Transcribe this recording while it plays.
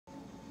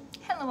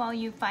Hello all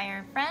you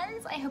fire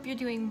friends. I hope you're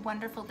doing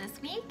wonderful this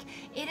week.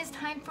 It is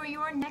time for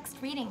your next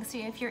reading. So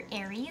if you're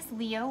Aries,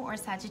 Leo, or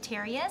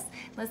Sagittarius,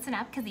 listen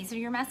up because these are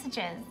your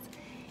messages.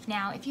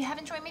 Now, if you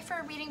haven't joined me for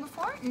a reading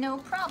before, no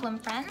problem,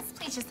 friends.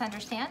 Please just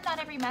understand not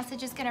every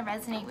message is going to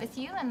resonate with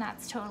you, and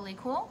that's totally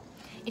cool.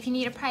 If you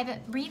need a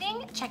private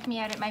reading, check me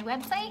out at my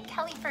website,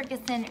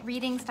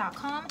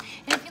 kellyfergusonreadings.com.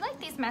 And if you like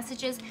these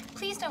messages,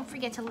 please don't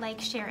forget to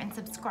like, share, and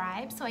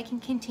subscribe so I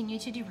can continue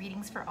to do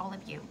readings for all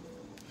of you.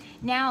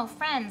 Now,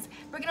 friends,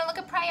 we're going to look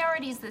at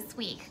priorities this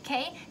week,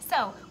 okay?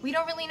 So we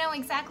don't really know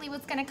exactly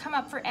what's going to come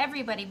up for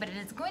everybody, but it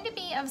is going to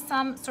be of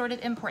some sort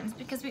of importance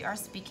because we are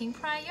speaking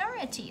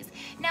priorities.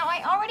 Now,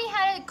 I already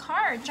had a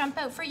card jump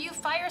out for you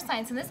fire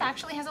signs, and this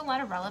actually has a lot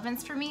of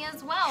relevance for me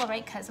as well,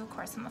 right? Because, of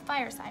course, I'm a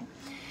fire sign.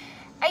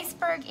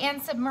 Iceberg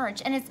and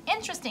submerge, and it's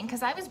interesting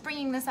because I was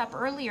bringing this up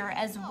earlier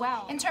as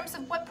well. In terms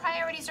of what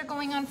priorities are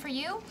going on for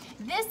you,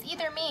 this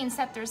either means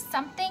that there's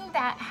something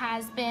that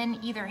has been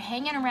either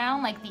hanging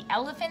around like the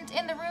elephant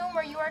in the room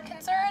where you are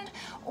concerned,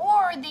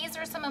 or these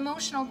are some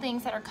emotional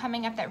things that are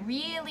coming up that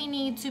really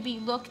need to be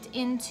looked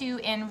into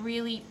and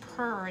really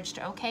purged,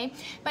 okay?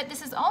 But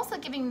this is also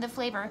giving the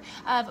flavor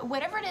of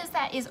whatever it is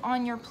that is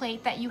on your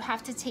plate that you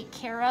have to take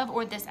care of,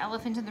 or this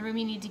elephant in the room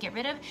you need to get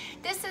rid of.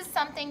 This is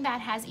something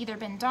that has either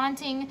been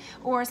daunting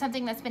or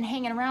something that's been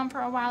hanging around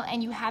for a while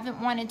and you haven't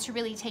wanted to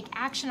really take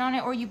action on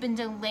it, or you've been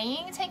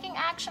delaying taking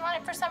action on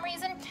it for some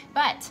reason.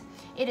 But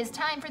it is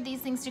time for these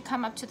things to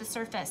come up to the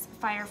surface,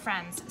 fire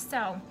friends.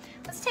 So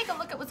let's take a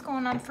look at what's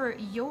going on for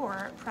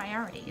your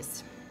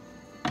priorities.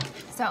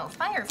 So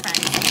fire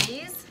friends,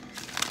 please.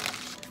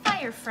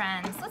 Fire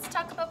friends, let's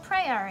talk about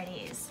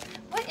priorities.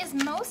 What is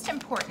most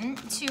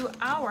important to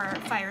our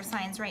fire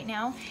signs right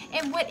now,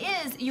 and what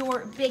is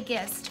your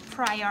biggest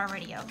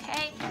priority,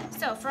 okay?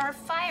 So for our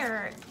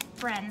fire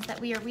friends that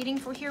we are reading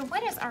for here,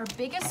 what is our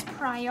biggest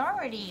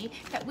priority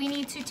that we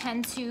need to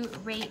tend to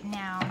right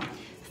now?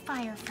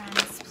 Fire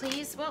friends,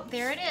 please. Well,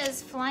 there it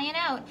is, flying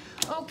out.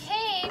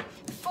 Okay,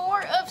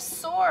 Four of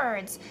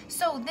Swords.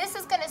 So this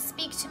is going to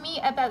speak to me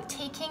about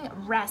taking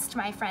rest,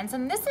 my friends.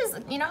 And this is,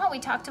 you know how we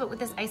talked about with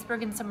this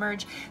iceberg and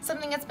submerge,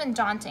 something that's been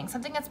daunting,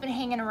 something that's been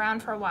hanging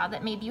around for a while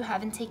that maybe you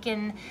haven't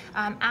taken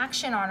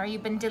action on, or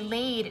you've been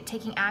delayed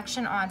taking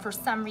action on for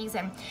some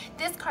reason.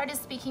 This card is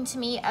speaking to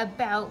me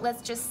about,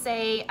 let's just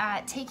say,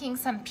 taking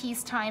some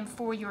peace time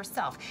for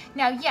yourself.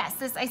 Now, yes,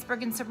 this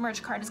iceberg and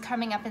submerge card is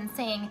coming up and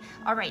saying,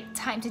 all right,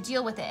 time to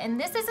deal with it.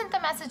 And this isn't the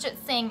message that's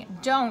saying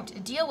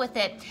don't deal with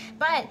it,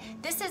 but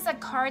this is a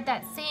card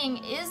that's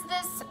saying, is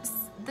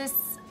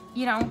this,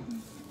 you know,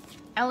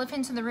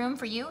 elephant in the room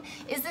for you?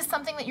 Is this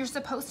something that you're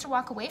supposed to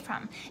walk away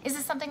from? Is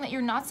this something that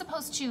you're not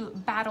supposed to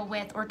battle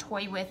with or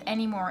toy with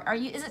anymore?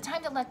 Is it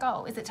time to let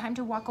go? Is it time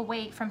to walk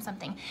away from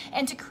something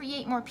and to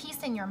create more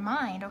peace in your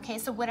mind? Okay,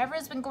 so whatever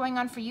has been going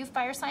on for you,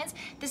 fire signs,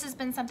 this has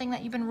been something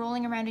that you've been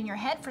rolling around in your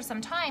head for some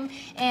time,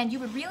 and you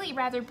would really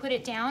rather put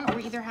it down or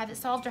either have it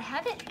solved or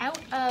have it out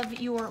of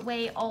your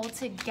way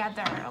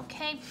altogether,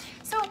 okay?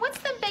 So what's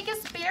the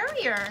biggest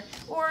barrier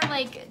or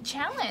like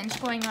challenge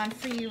going on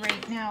for you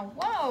right now?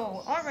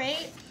 Whoa, all right.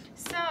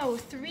 So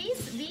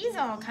these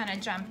all kind of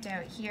jumped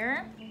out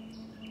here.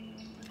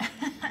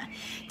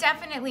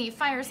 Definitely,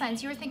 fire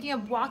signs, you're thinking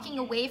of walking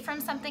away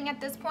from something at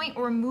this point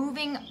or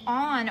moving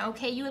on,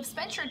 okay? You have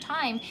spent your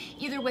time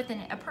either with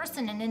a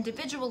person, an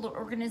individual, or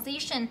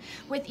organization,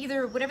 with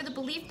either whatever the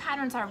belief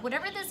patterns are,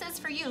 whatever this is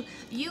for you,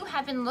 you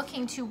have been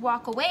looking to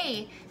walk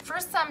away for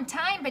some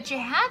time, but you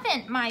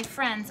haven't, my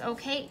friends,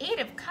 okay? Eight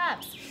of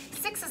Cups,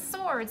 Six of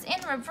Swords in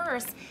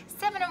reverse,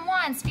 Seven of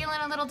Wands, feeling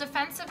a little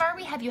defensive, are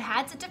we? Have you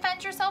had to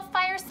defend yourself,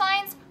 fire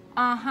signs?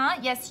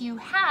 Yes, you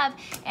have.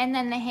 And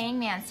then the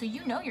Hangman. So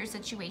you know your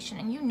situation,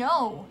 and you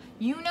know,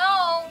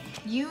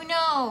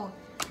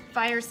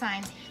 fire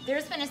signs.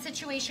 There's been a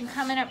situation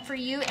coming up for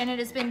you, and it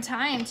has been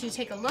time to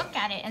take a look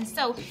at it. And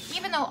so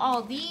even though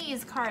all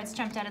these cards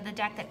jumped out of the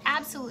deck that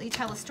absolutely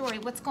tell a story,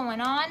 what's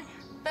going on?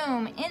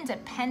 Boom,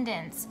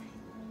 independence.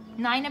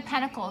 Nine of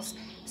Pentacles.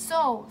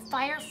 So,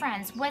 fire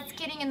friends, what's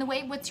getting in the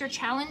way? What's your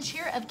challenge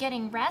here of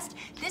getting rest?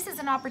 This is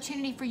an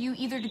opportunity for you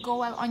either to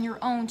go out on your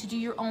own, to do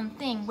your own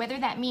thing, whether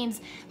that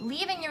means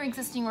leaving your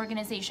existing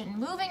organization,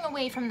 moving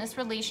away from this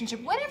relationship,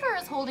 whatever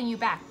is holding you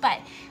back. But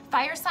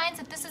fire signs,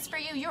 if this is for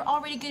you, you're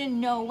already going to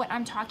know what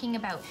I'm talking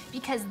about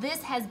because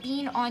this has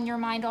been on your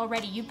mind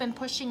already. You've been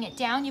pushing it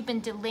down, you've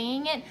been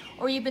delaying it,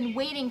 or you've been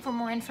waiting for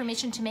more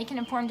information to make an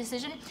informed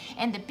decision.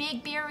 And the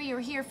big barrier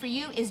here for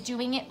you is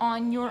doing it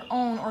on your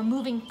own or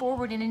moving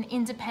forward in an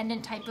independent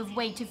type of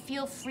way to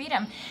feel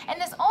freedom.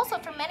 And this also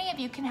for many of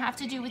you can have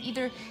to do with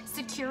either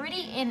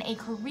security in a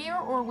career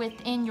or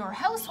within your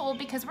household,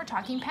 because we're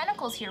talking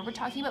pentacles here. We're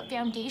talking about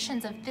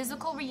foundations of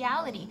physical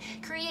reality,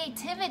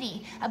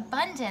 creativity,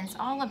 abundance,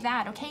 all of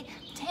that, okay?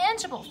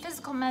 Tangible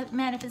physical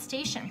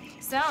manifestation.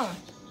 So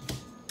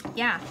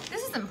yeah,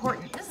 this is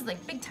important. This is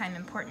like big time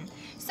important.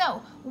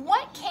 So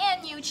what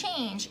can you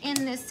change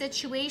in this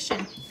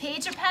situation?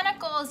 Page of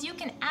Pentacles, you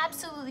can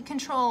absolutely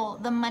control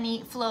the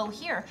money flow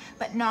here,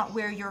 but not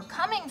where you're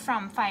coming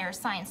from, fire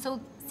signs.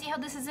 So See how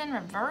this is in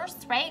reverse,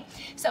 right?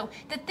 So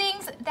the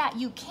things that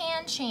you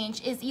can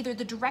change is either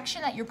the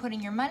direction that you're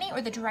putting your money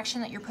or the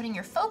direction that you're putting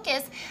your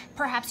focus.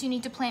 Perhaps you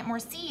need to plant more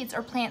seeds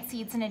or plant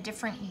seeds in a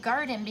different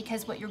garden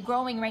because what you're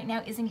growing right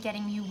now isn't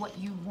getting you what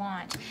you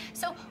want.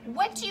 So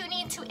what do you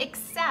need to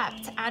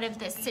accept out of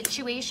this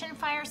situation,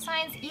 fire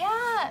signs?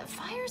 Yeah,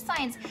 fire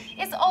signs.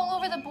 It's all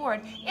over the board.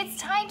 It's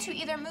time to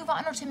either move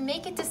on or to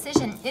make a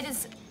decision. It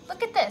is,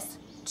 look at this,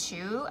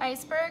 2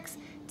 icebergs,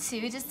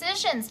 2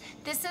 decisions.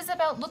 This is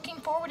about looking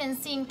forward and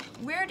seeing,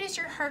 where does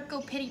your heart go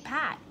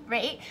pity-pat,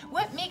 right?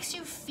 What makes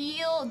you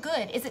feel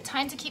good? Is it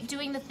time to keep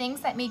doing the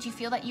things that made you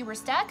feel that you were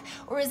stuck?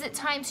 Or is it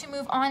time to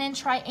move on and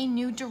try a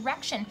new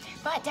direction?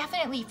 But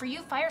definitely for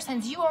you fire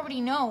signs, you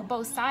already know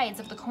both sides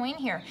of the coin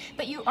here,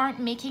 but you aren't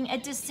making a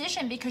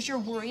decision because you're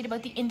worried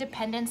about the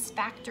independence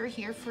factor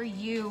here for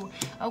you,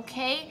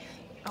 okay?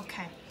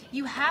 Okay.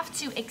 You have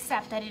to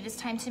accept that it is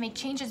time to make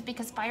changes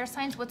because fire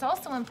signs, what's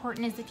also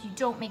important is if you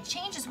don't make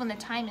changes when the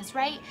time is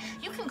right,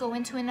 you can go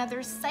into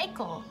another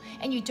cycle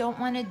and you don't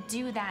want to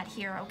do that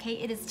here, okay?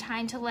 It is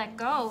time to let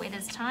go. It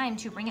is time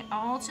to bring it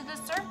all to the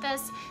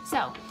surface.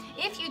 So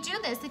if you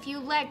do this, if you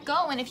let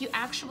go and if you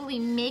actually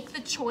make the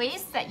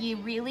choice that you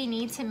really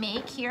need to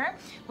make here,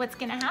 what's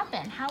going to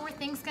happen? How are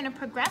things going to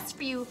progress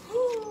for you?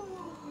 Ooh,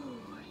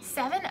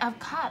 7 of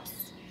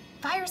Cups,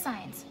 fire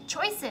signs,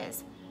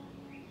 choices.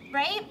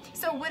 Right?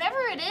 So whatever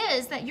it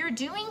is that you're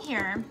doing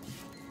here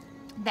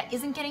that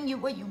isn't getting you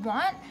what you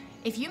want,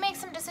 if you make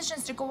some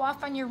decisions to go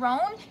off on your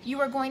own, you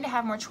are going to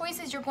have more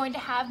choices, you're going to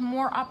have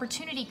more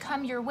opportunity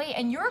come your way,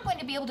 and you're going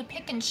to be able to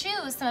pick and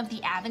choose some of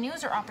the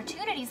avenues or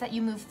opportunities that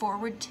you move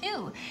forward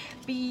to.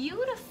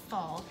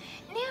 Beautiful.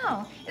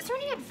 Now, is there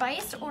any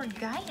advice or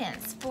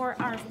guidance for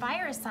our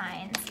fire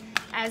signs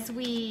as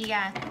we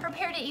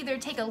prepare to either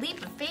take a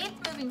leap of faith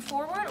moving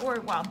forward,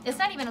 or, well, it's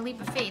not even a leap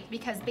of faith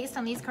because based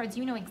on these cards,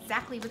 you know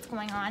exactly what's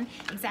going on,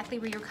 exactly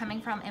where you're coming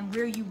from and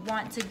where you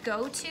want to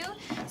go to.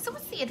 So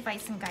what's the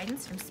advice and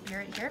guidance from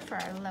Spirit here for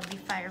our lovely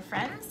fire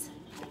friends?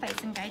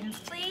 Advice and guidance,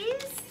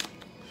 please.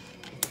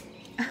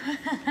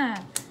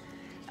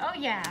 Oh,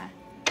 yeah.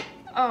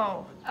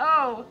 Oh.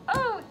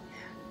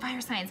 Fire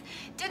signs.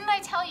 Didn't I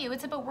tell you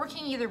it's about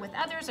working either with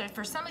others, or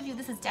for some of you,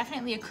 this is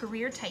definitely a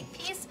career type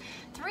piece.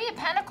 3 of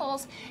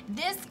Pentacles,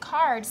 this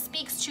card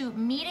speaks to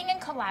meeting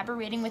and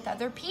collaborating with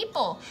other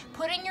people,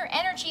 putting your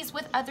energies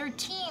with other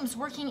teams,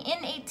 working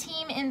in a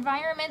team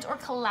environment, or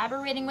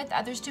collaborating with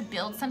others to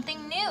build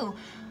something new.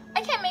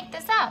 I can't make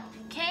this up,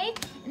 okay?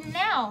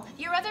 Now,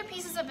 your other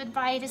pieces of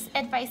advice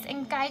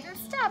and guidance,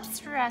 stop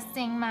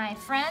stressing, my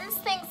friends.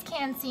 Things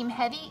can seem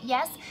heavy,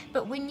 yes,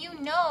 but when you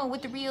know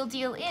what the real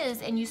deal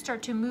is and you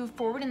start to move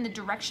forward in the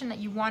direction that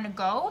you want to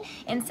go,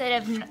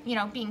 instead of, you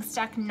know, being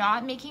stuck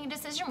not making a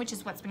decision, which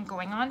is what's been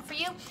going on for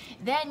you,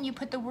 then you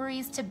put the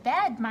worries to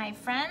bed, my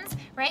friends,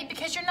 right?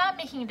 Because you're not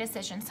making a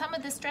decision. Some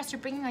of the stress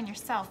you're bringing on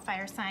yourself,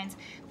 fire signs.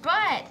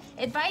 But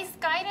advice,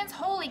 guidance,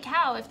 holy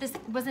cow, if this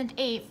wasn't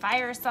a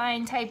fire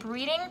sign type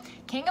reading,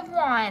 King of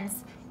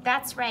Wands.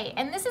 That's right.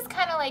 And this is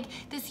kind of like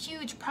this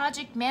huge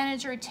project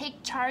manager,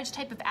 take charge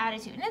type of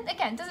attitude. And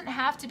again, it doesn't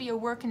have to be a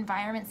work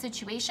environment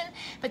situation,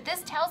 but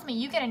this tells me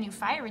you get a new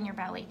fire in your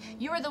belly.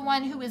 You are the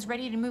one who is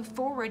ready to move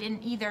forward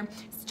and either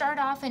start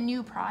off a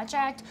new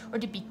project or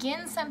to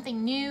begin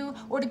something new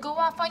or to go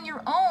off on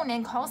your own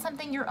and call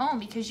something your own,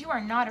 because you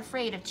are not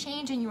afraid of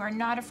change and you are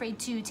not afraid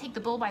to take the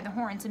bull by the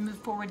horns and move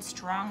forward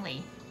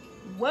strongly.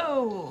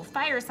 Whoa,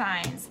 fire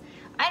signs.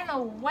 I don't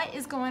know what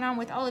is going on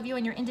with all of you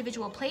on your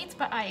individual plates,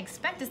 but I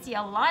expect to see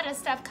a lot of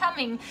stuff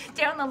coming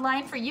down the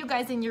line for you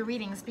guys in your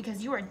readings,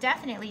 because you are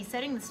definitely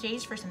setting the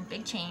stage for some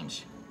big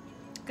change.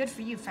 Good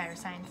for you, fire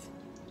signs.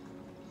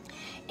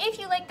 If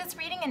you like this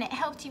reading and it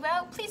helped you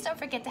out, please don't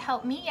forget to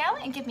help me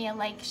out and give me a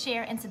like,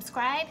 share, and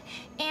subscribe.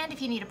 And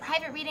if you need a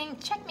private reading,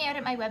 check me out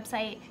at my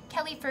website,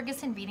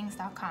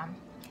 kellyfergusonreadings.com.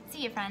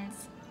 See you,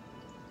 friends.